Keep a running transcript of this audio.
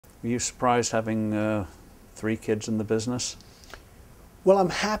Were you surprised having 3 kids in the business? Well, I'm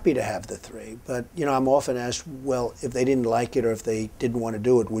happy to have the 3, but you know, I'm often asked, well, if they didn't like it or if they didn't want to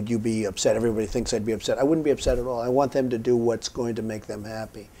do it, would you be upset? Everybody thinks I'd be upset. I wouldn't be upset at all. I want them to do what's going to make them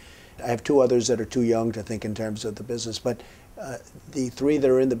happy. I have 2 others that are too young to think in terms of the business, but the 3 that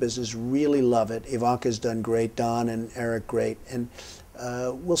are in the business really love it. Ivanka's done great, Don and Eric great, and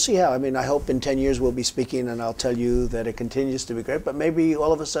we'll see how. I mean, I hope in 10 years we'll be speaking and I'll tell you that it continues to be great, but maybe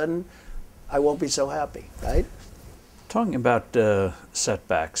all of a sudden I won't be so happy, right? Talking about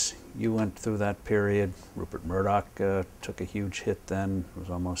setbacks, you went through that period. Rupert Murdoch took a huge hit then, was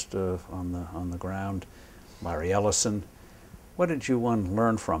almost on the ground. Larry Ellison. What did you, 1,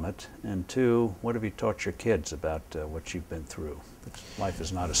 learn from it, and 2, what have you taught your kids about what you've been through? Life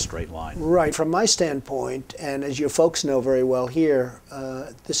is not a straight line. Right. From my standpoint, and as your folks know very well here,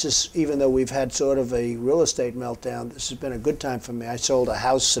 this is, even though we've had sort of a real estate meltdown, this has been a good time for me. I sold a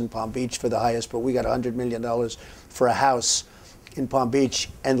house in Palm Beach for the highest, but we got $100 million for a house in Palm Beach,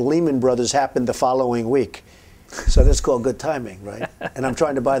 and Lehman Brothers happened the following week. So that's called good timing, right? And I'm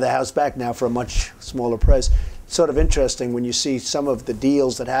trying to buy the house back now for a much smaller price. It's sort of interesting when you see some of the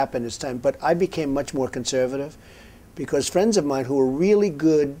deals that happen this time, but I became much more conservative because friends of mine who were really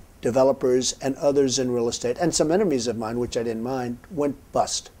good developers and others in real estate, and some enemies of mine, which I didn't mind, went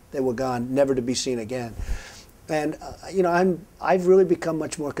bust. They were gone, never to be seen again. And you know, I've really become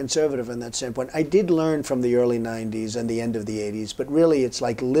much more conservative in that standpoint. I did learn from the early 90s and the end of the 80s, but really it's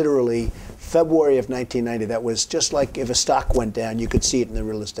like literally February of 1990. That was just like if a stock went down, you could see it in the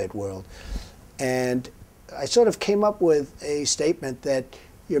real estate world. And I sort of came up with a statement that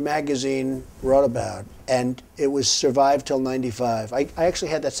your magazine wrote about, and it was survive till 95. I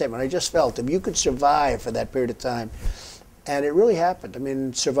actually had that statement. I just felt if you could survive for that period of time, and it really happened. I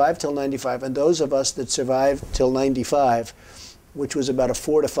mean, survive till 95, and those of us that survived till 95, which was about a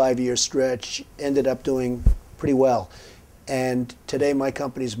 4 to 5 year stretch, ended up doing pretty well. And today my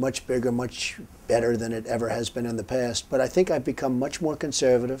company is much bigger, much better than it ever has been in the past. But I think I've become much more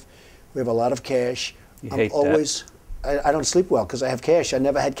conservative. We have a lot of cash. I'm always. I don't sleep well because I have cash. I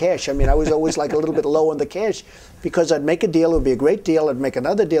never had cash. I mean, I was always like a little bit low on the cash because I'd make a deal, it would be a great deal, I'd make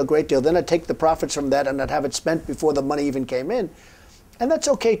another deal, great deal, then I'd take the profits from that and I'd have it spent before the money even came in. And that's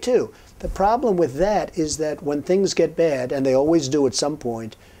okay too. The problem with that is that when things get bad, and they always do at some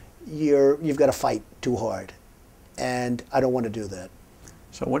point, you've got to fight too hard. And I don't want to do that.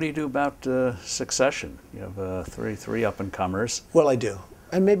 So what do you do about succession? You have three up-and-comers. Well, I do.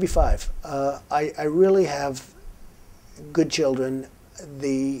 And maybe 5. I really have good children.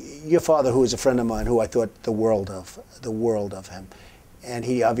 Your father, who is a friend of mine, who I thought the world of him, and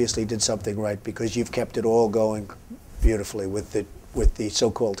he obviously did something right because you've kept it all going beautifully with the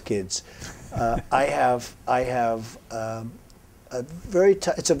so-called kids. I have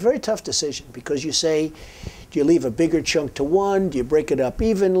it's a very tough decision because you say, do you leave a bigger chunk to one? Do you break it up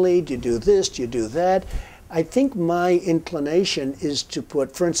evenly? Do you do this? Do you do that? I think my inclination is to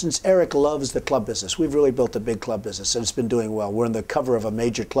put, for instance, Eric loves the club business. We've really built a big club business, and it's been doing well. We're on the cover of a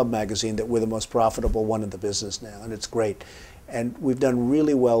major club magazine that we're the most profitable one in the business now, and it's great. And we've done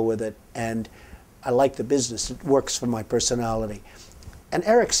really well with it, and I like the business. It works for my personality. And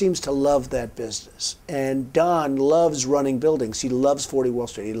Eric seems to love that business. And Don loves running buildings. He loves 40 Wall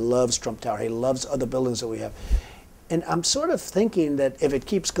Street. He loves Trump Tower. He loves other buildings that we have. And I'm sort of thinking that if it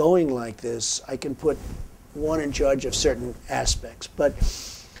keeps going like this, I can put one in charge of certain aspects. But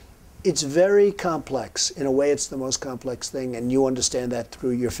it's very complex. In a way, it's the most complex thing, and you understand that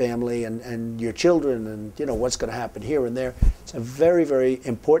through your family and your children and you know what's going to happen here and there. It's a very, very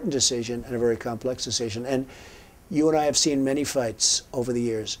important decision and a very complex decision. And you and I have seen many fights over the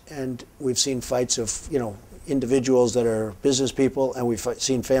years, and we've seen fights of individuals that are business people, and we've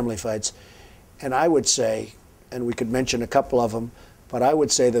seen family fights. And I would say, and we could mention a couple of them, but I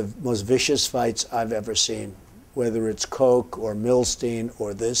would say the most vicious fights I've ever seen, whether it's Koch or Milstein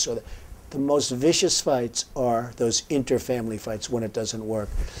or this or that, the most vicious fights are those inter-family fights when it doesn't work.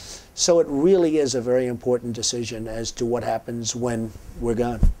 So it really is a very important decision as to what happens when we're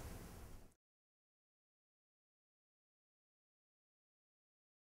gone.